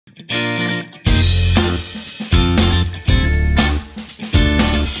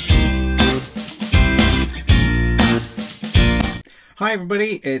Hi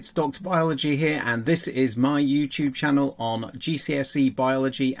everybody, it's DrBiology here, and this is my YouTube channel on GCSE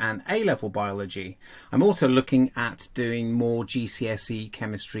biology and A-level biology. I'm also looking at doing more GCSE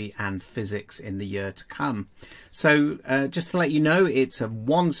chemistry and physics in the year to come. So just to let you know, it's a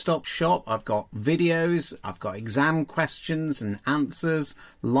one-stop shop. I've got videos, I've got exam questions and answers,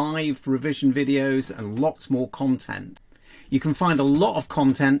 live revision videos, and lots more content. You can find a lot of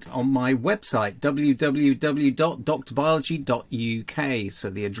content on my website, www.drbiology.uk. So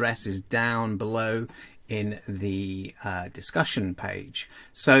the address is down below in the discussion page.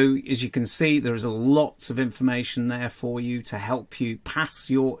 So as you can see, there is lots of information there for you to help you pass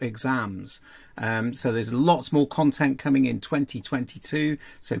your exams. So there's lots more content coming in 2022.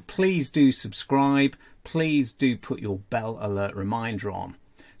 So please do subscribe. Please do put your bell alert reminder on.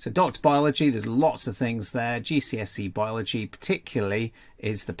 So DrBiology, there's lots of things there. GCSE biology particularly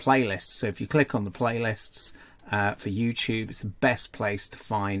is the playlist. So if you click on the playlists for YouTube, it's the best place to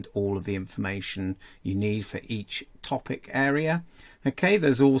find all of the information you need for each topic area. Okay,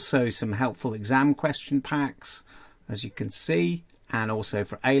 there's also some helpful exam question packs, as you can see. And also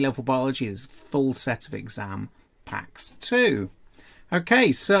for A-level biology, there's a full set of exam packs too.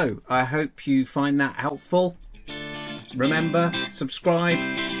 Okay, so I hope you find that helpful. Remember, subscribe,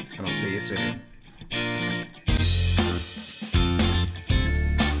 and I'll see you soon.